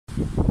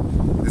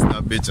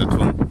beach at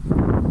home.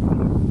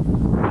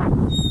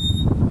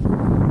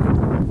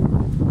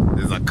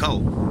 There's a cow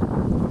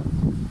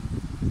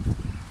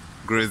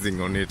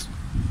grazing on it.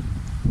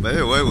 But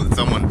hey, why would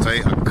someone tie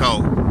a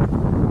cow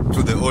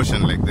to the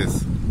ocean like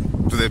this?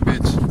 To the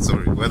beach,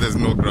 sorry, where there's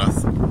no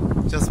grass?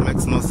 Just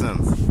makes no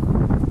sense.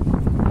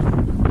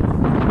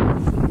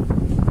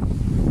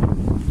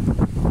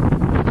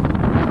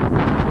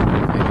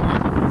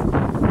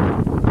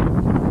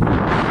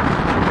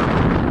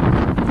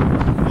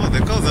 Oh, the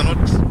cows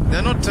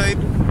they're not tied.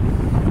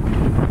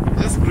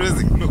 Just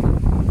grazing, look,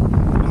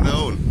 on their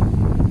own.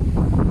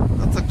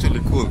 That's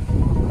actually cool.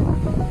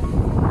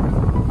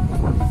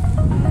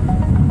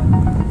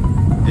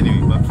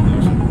 Anyway, back to the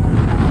ocean.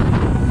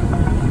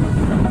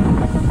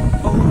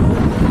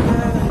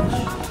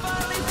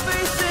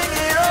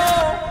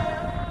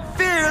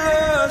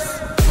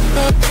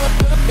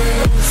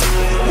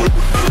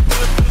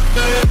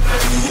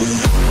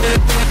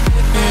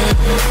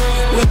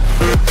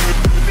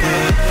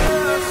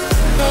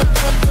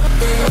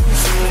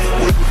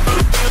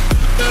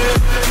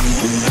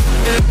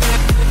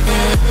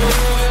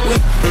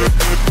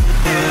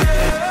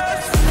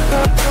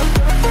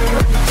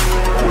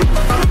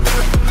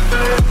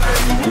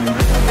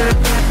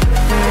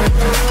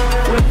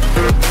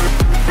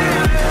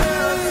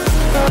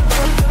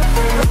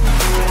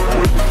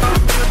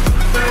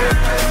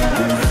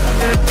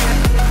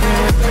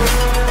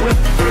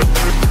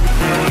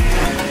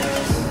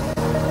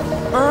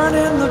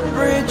 Burning the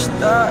bridge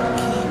that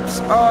keeps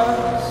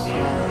us.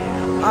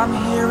 I'm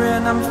here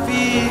and I'm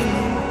feeling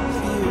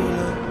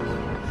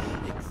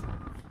fearless.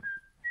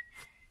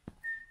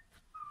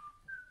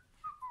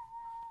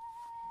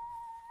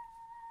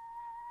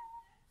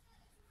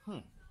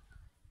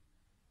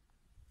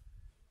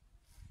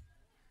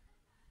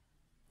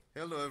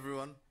 Hello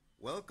everyone,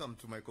 welcome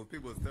to Michael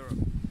Pibo's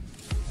therapy.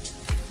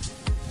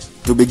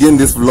 To begin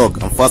this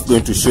vlog, I'm first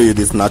going to show you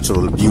this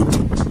natural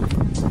beauty.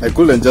 I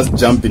couldn't just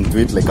jump into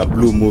it like a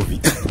blue movie.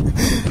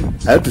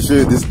 I had to show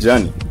you this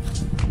journey.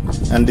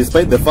 And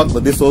despite the fact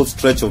that this whole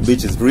stretch of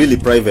beach is really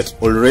private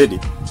already,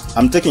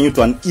 I'm taking you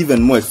to an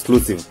even more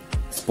exclusive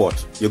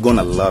spot. You're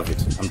gonna love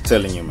it, I'm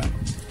telling you, man.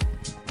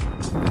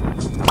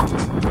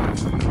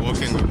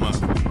 Walking with my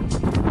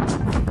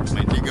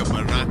nigga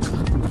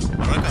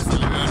Baraka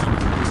Salimano.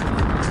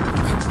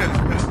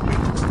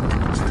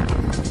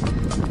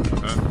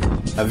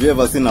 Have you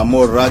ever seen a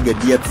more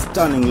rugged yet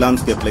stunning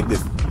landscape like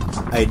this?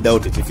 I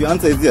doubt it. If your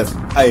answer is yes,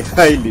 I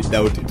highly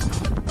doubt it. It's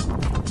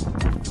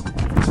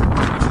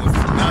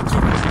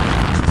natural.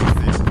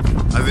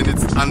 As in,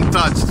 it's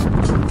untouched.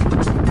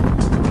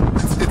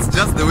 It's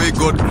just the way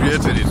God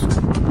created it.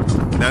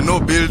 There are no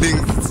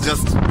buildings, it's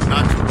just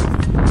natural.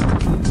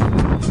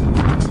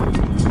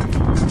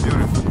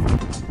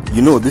 Beautiful.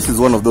 You know, this is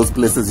one of those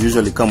places you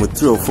usually come with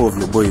 3 or 4 of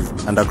your boys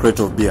and a crate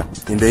of beer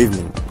in the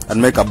evening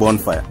and make a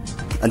bonfire.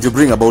 And you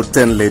bring about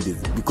 10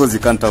 ladies because you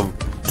can't have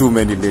too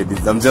many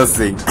ladies. I'm just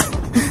saying.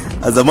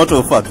 As a matter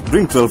of fact,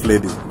 bring 12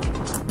 ladies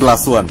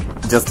plus 1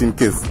 just in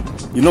case.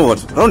 You know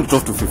what? Round it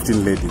off to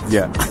 15 ladies.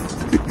 Yeah.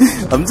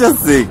 I'm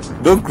just saying.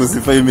 Don't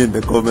crucify me in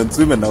the comments.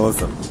 Women are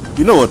awesome.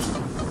 You know what?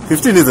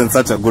 15 isn't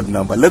such a good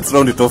number. Let's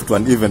round it off to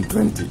an even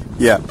 20.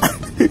 Yeah.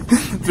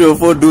 3 or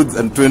 4 dudes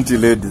and 20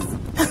 ladies.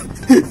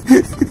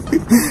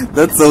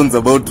 That sounds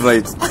about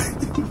right.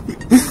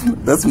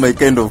 That's my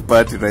kind of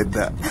party right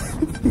there.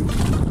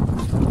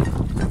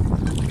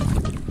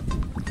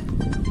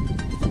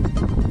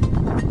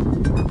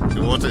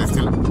 The water is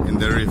still in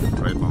the reef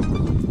right now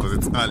because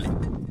it's early.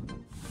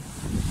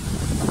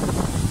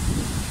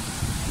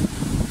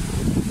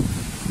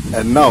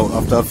 And now,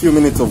 after a few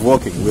minutes of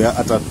walking, we are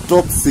at a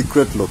top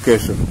secret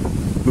location.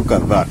 Look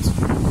at that.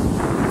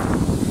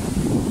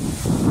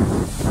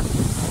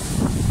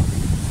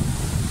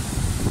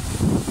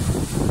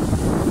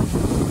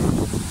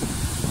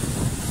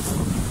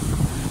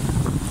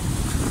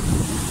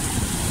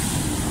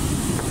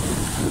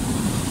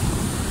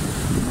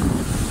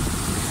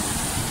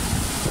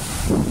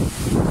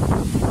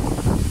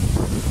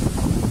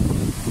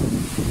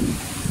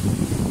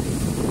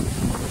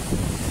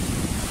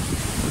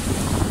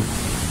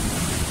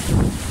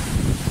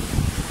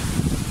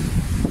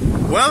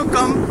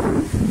 Welcome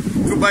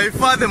to by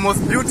far the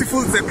most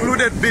beautiful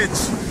secluded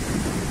beach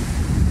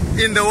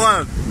in the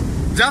world.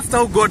 Just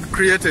how God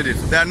created it.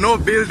 There are no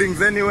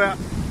buildings anywhere.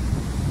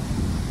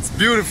 It's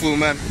beautiful,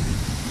 man.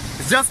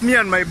 It's just me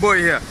and my boy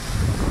here.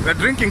 We're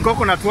drinking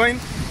coconut wine.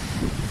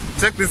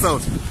 Check this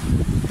out.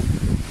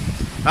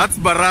 That's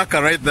Baraka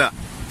right there.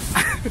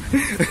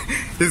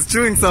 He's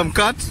chewing some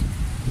cut.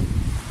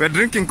 We're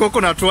drinking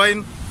coconut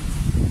wine.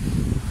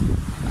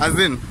 As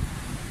in,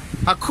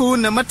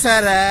 Hakuna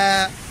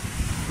Matata.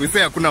 We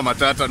say Hakuna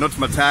Matata, not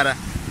Matara.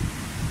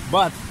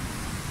 But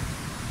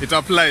it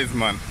applies,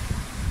 man.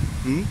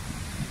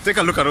 Take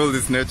a look at all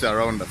this nature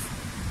around us.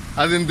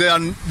 As in,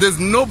 there's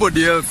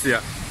nobody else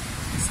here.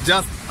 It's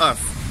just us.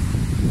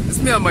 It's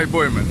me and my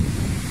boy, man.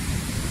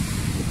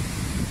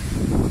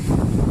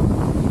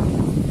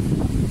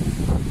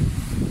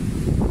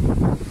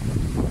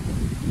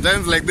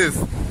 Times like this,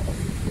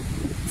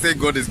 say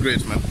God is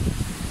great, man.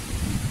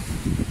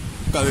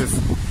 Look at this.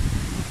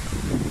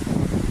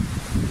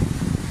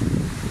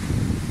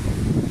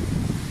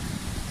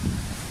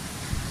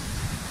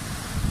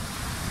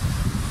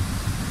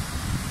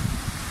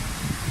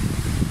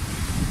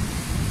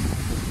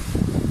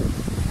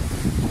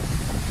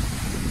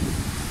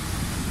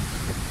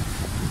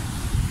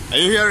 Are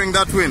you hearing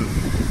that wind?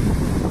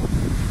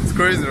 It's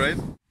crazy, right?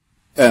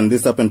 And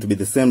this happened to be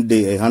the same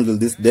day I handled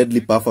this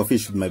deadly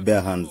pufferfish with my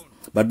bare hands.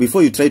 But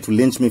before you try to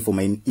lynch me for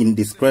my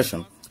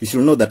indiscretion, you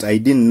should know that I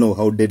didn't know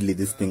how deadly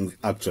these things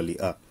actually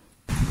are.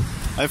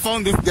 I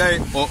found this guy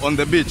on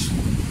the beach.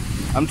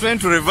 I'm trying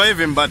to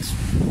revive him, but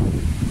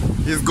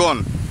he's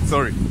gone.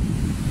 Sorry.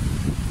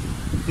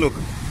 Look.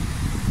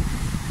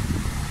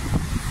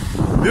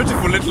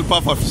 Beautiful little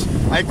pufferfish.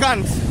 I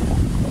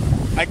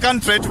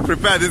can't try to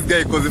prepare this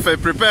guy, because if I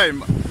prepare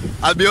him,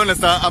 I'll be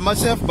honest, I'm a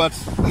chef, but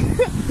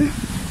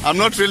I'm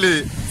not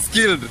really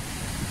skilled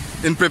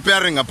in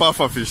preparing a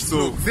pufferfish.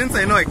 So since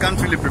I know I can't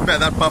really prepare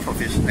that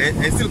pufferfish,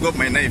 I still got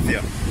my knife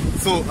here.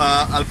 So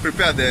I'll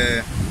prepare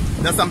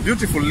there's some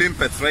beautiful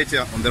limpets right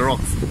here on the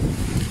rocks.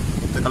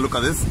 Take a look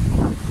at this.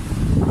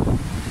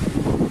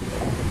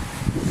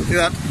 See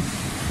that?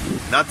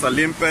 That's a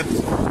limpet.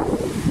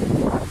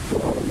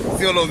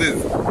 See all of these?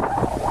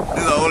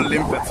 These are all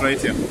limpets right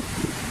here.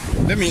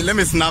 Let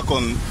me snack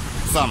on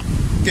some.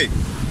 Okay.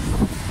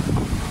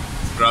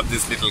 Let's grab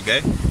this little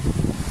guy.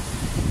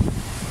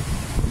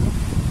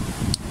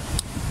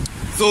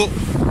 So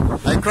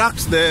I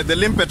cracked the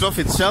limpet off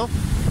its shell,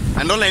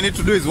 and all I need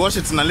to do is wash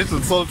it in a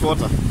little salt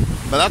water.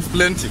 But that's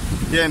plenty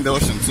here in the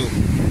ocean too.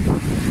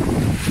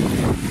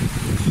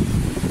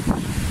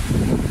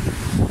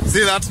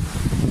 See that?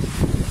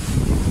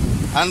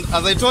 And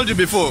as I told you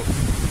before,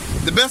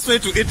 the best way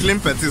to eat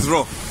limpets is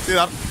raw. See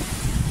that?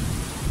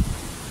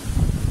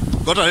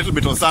 Got a little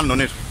bit of sand on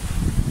it.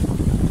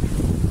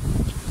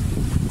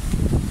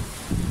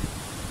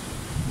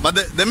 But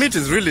the meat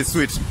is really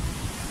sweet.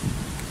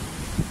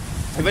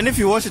 Even if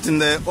you wash it in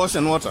the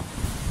ocean water,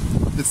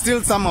 it's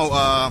still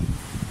somehow,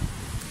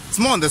 it's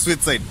more on the sweet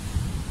side.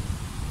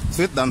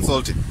 Sweet than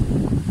salty.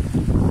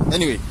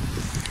 Anyway,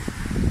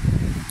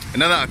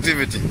 another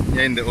activity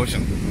here in the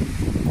ocean.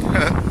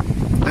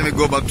 Let me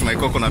go back to my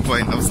coconut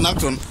wine. I've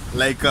snacked on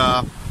like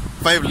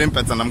 5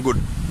 limpets and I'm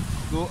good.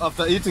 So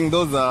after eating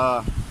those,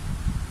 a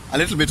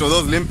little bit of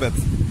those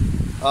limpets,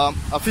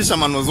 a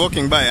fisherman was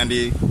walking by and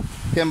he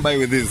came by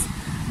with these.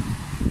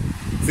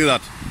 See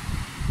that?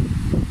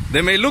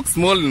 They may look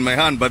small in my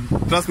hand, but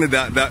trust me,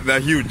 they're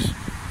huge.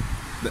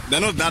 They're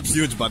not that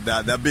huge, but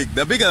they're big.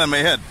 They're bigger than my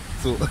head.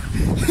 So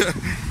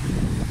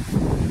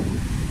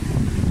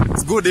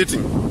it's good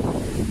eating.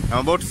 I'm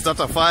about to start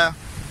a fire,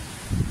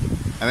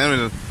 and then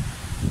we'll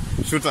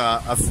shoot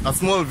a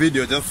small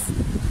video just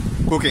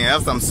cooking. I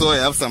have some soy,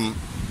 I have some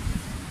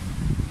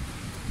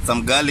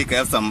garlic, I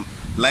have some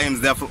limes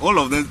there. All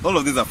of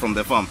these are from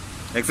the farm,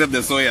 except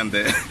the soy and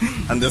the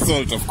and the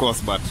salt, of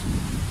course. But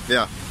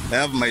yeah, I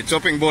have my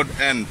chopping board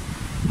and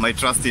my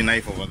trusty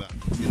knife over there.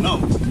 Now,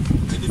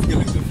 it is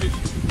killing the fish.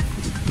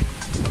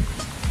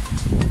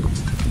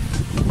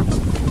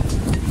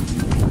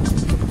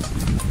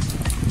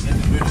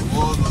 Let's rid of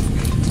all those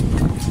fish.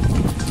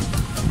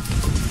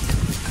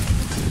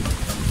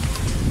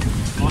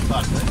 Not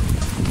bad, right?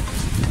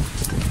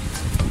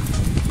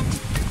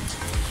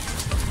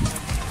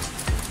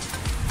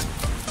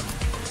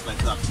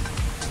 Like that.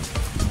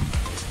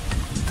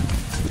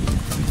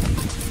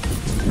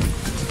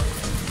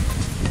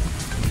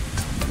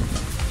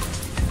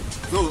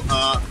 So,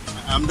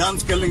 I'm done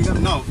scaling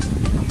them now.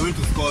 I'm going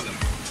to score them.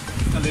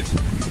 A little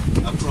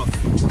across.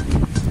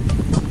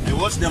 I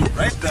wash them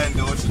right there in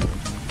the ocean.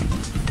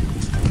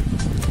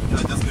 And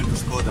I'm just going to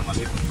score them a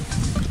little.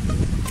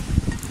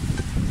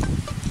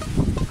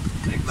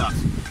 Like that.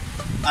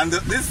 And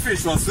this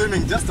fish was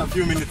swimming just a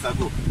few minutes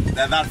ago.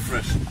 They're that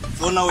fresh.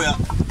 So now we are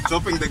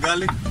chopping the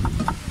garlic.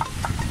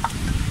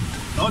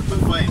 Not too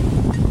fine.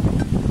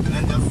 And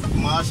then just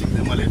mashing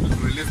them a little to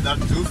release that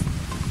juice.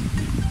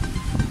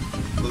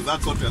 Because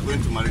that's what we are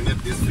going to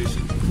marinate this fish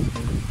in.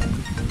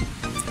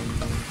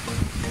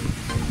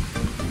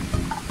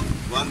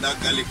 Want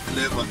that garlic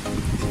flavor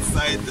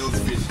inside those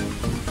fish.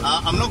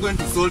 I'm not going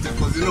to salt it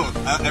because, you know,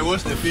 I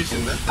washed the fish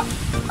in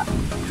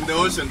the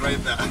ocean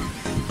right there.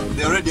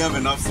 They already have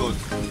enough salt.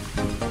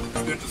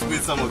 I'm going to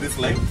squeeze some of this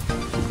lime.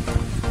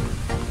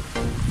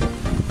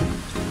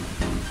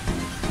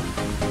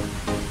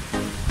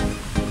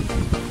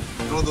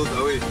 Throw those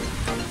away.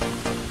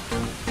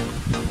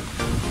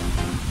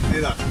 See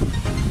that?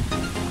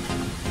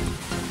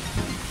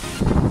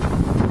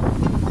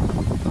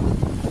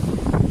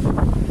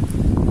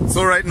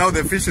 So right now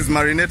the fish is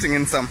marinating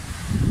in some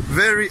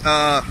very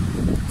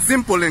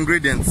simple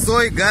ingredients.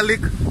 Soy,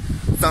 garlic,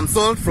 some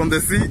salt from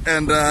the sea,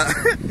 and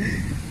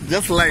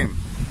just lime.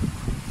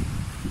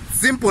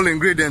 Simple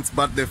ingredients,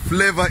 but the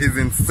flavor is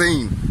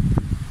insane.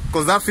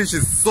 Because that fish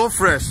is so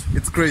fresh,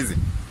 it's crazy.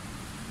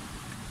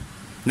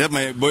 Let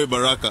my boy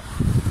Baraka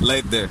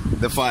light the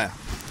fire.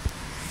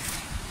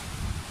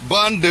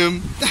 Burn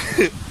them.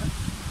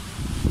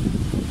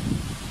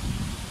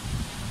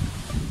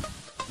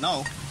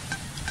 Now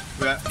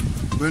we are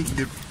going to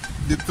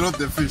deep throat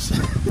the fish.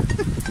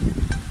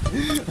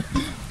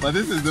 But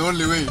this is the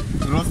only way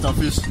to roast a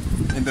fish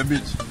in the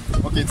beach.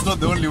 Okay, it's not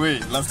the only way.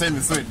 Last time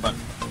we saw it, but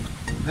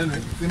anyway,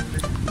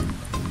 simply.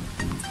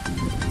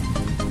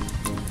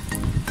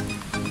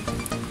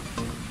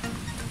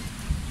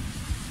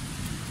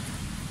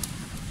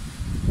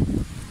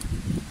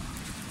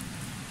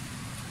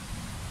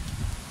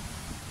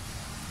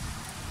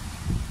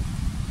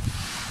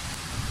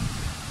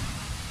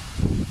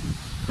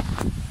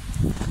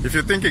 If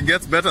you think it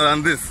gets better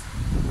than this,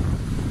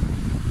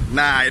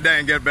 nah, it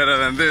doesn't get better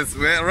than this.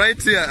 We're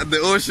right here at the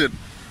ocean,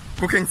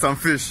 cooking some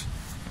fish.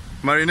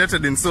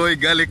 Marinated in soy,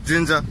 garlic,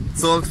 ginger,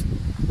 salt.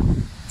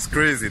 It's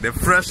crazy. The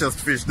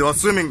freshest fish. They were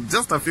swimming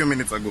just a few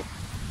minutes ago.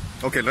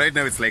 Okay, right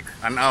now it's like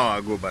an hour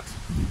ago, but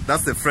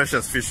that's the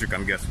freshest fish you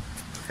can get.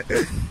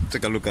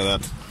 Take a look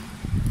at that.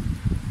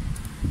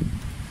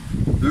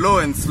 Low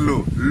and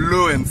slow,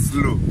 low and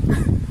slow.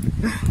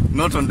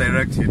 Not on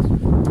direct heat.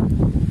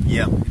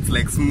 Yeah, it's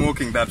like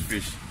smoking that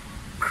fish.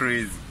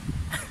 Crazy.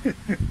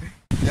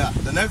 Yeah,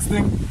 the next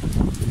thing,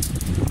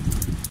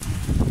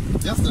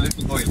 just a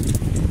little oil.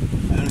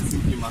 And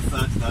simply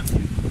massage that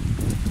in.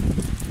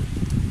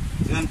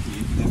 Gently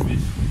into the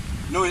fish.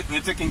 No,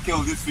 we're taking care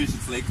of this fish.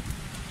 It's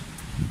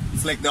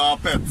like there are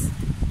pets.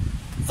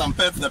 Some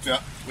pets that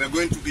we're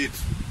going to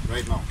eat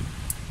right now.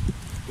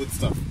 Good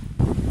stuff.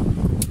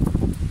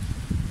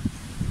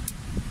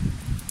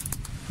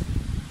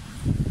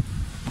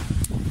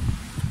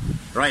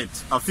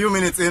 Right, a few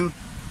minutes in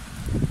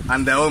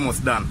and they're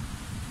almost done.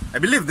 I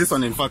believe this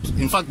one, in fact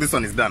this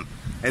one is done.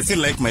 I still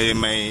like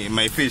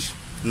my fish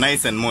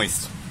nice and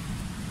moist.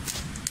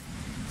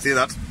 See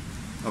that?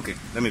 Okay,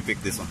 let me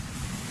pick this one.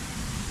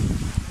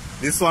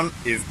 This one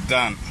is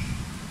done.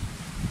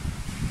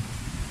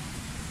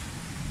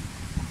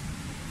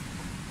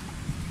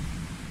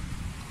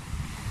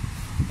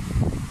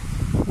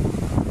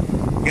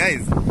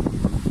 Guys,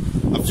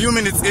 a few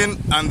minutes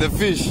in and the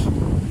fish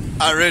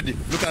are ready.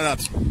 Look at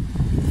that.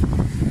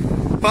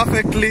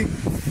 Perfectly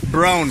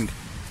browned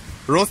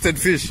roasted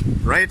fish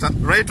right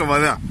over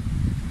there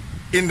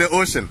in the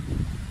ocean.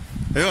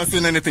 Have you ever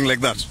seen anything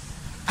like that?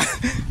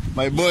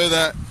 My boy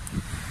there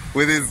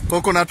with his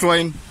coconut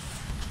wine,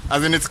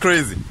 as in it's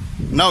crazy.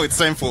 Now it's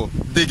time for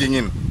digging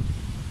in.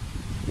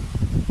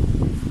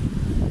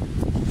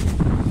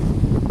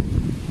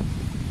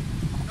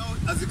 Now,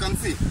 as you can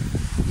see,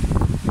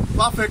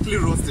 perfectly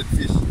roasted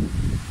fish.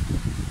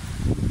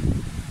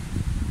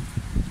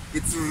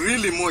 It's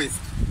really moist.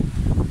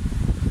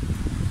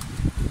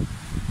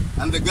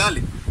 And the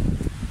garlic.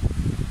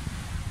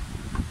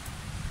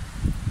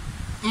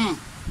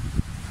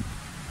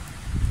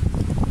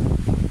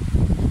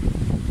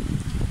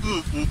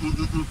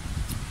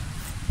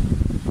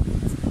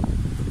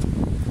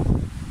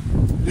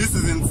 This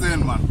is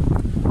insane, man.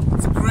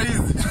 It's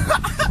crazy.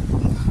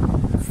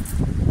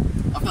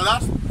 After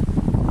that,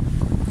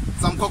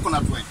 some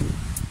coconut wine.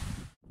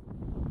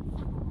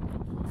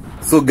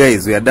 So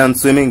guys, we are done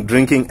swimming,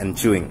 drinking and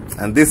chewing.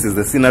 And this is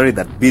the scenery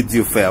that bids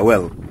you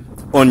farewell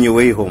on your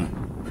way home.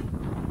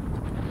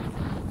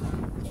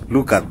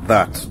 Look at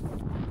that.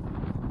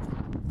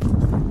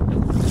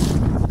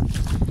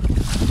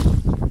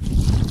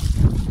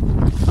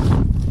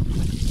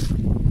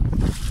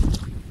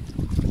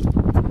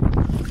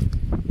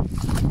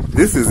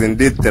 This is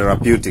indeed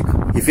therapeutic.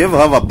 If you ever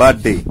have a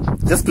bad day,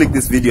 just click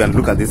this video and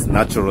look at this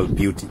natural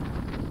beauty.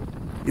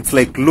 It's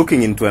like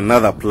looking into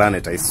another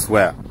planet, I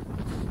swear.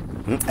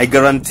 I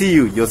guarantee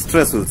you, your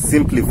stress will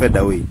simply fade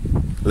away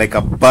like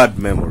a bad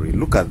memory.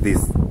 Look at this.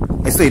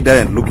 I swear it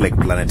doesn't look like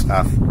planet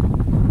Earth.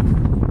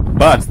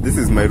 But this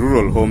is my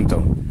rural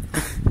hometown.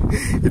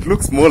 It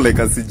looks more like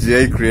a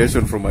CGI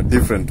creation from a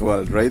different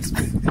world, right?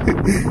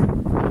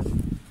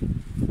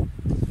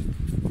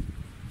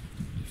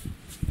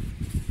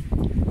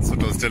 That's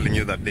what I was telling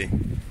you that day.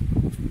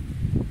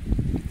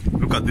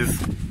 Look at this.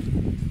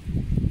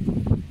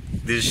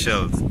 These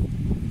shells.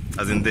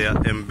 As in they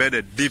are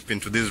embedded deep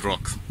into these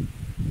rocks.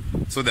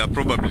 So they are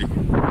probably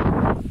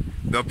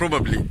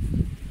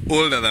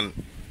older than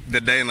the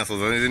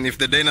dinosaurs. And if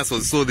the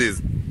dinosaurs saw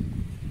this,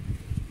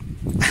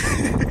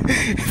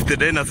 if the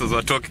dinosaurs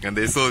were talking and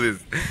they saw this,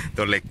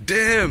 they were like,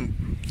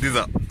 damn, these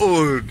are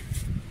old.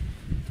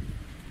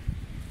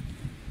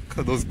 Look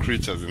at those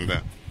creatures in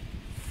there.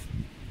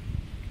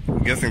 I'm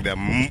guessing they're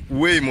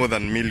way more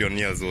than 1 million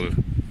years old.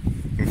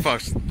 In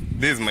fact,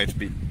 these might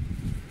be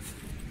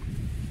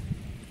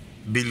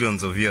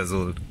billions of years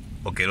old.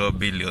 Okay, not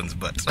billions,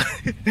 but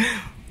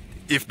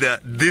if they're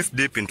this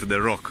deep into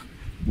the rock,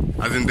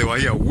 as in they were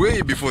here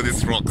way before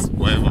these rocks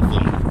were ever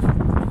formed.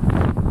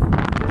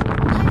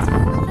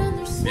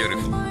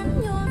 Beautiful.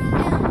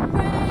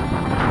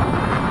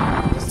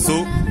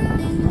 So,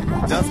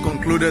 just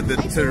concluded the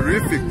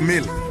terrific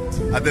meal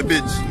at the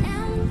beach.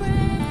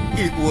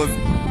 It was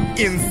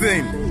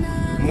insane.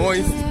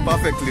 Moist,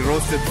 perfectly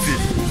roasted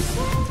fish.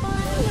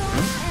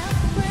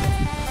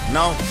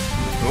 Now,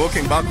 we're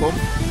walking back home.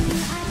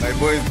 My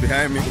boy is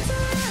behind me.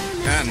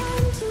 And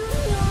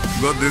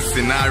got these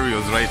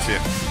scenarios right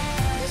here.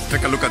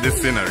 Take a look at this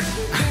scenery.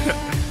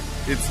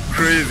 It's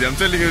crazy. I'm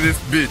telling you, this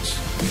beach,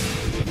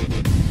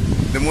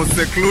 the most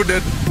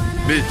secluded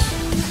beach.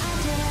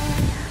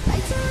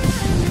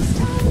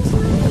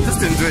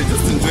 Just enjoy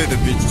the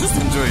beach. Just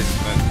enjoy it,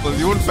 man. Because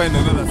you won't find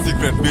another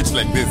secret beach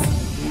like this.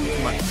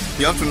 Man,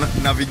 you have to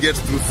navigate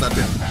through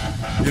certain,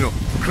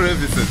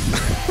 crevices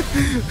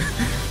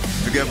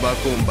to get back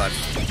home. But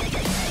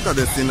look at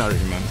the scenery,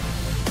 man.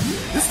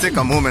 Just take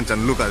a moment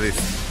and look at this.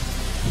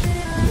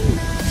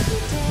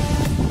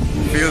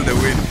 Feel the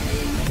wind.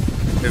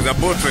 There's a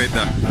boat right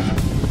there.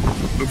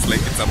 Looks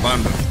like it's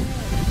abandoned.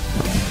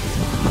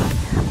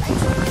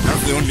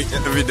 That's the only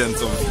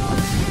evidence of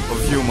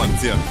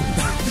humans here.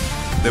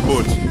 The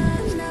boat.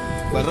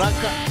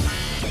 Baraka.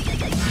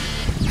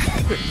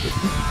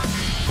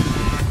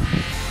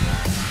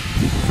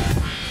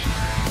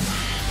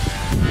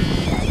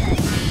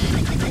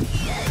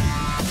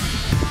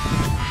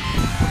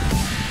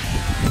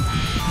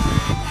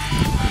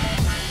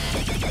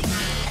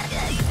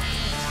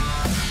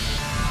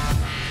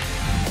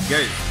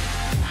 Guys,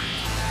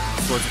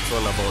 that's what it's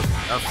all about.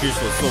 That fish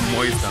was so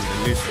moist and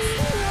delicious.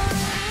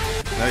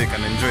 Now you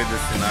can enjoy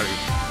this scenario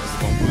as we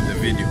conclude the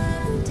video.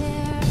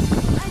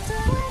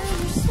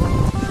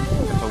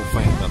 How we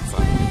find that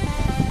sun.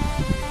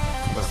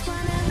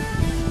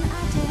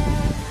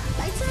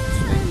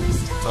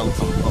 It's all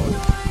compound.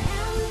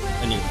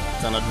 Anyway,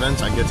 it's an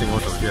adventure getting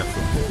out of here.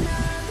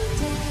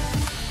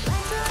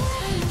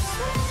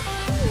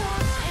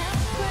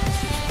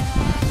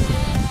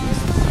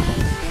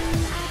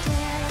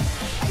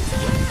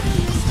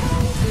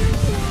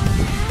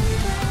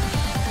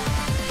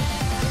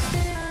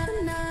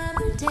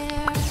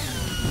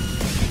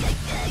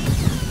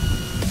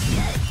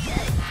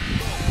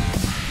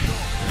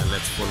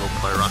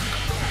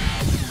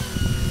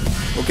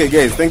 Okay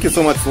guys, thank you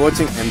so much for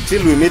watching.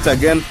 Until we meet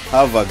again,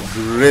 have a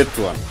great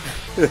one.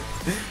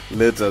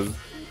 Later.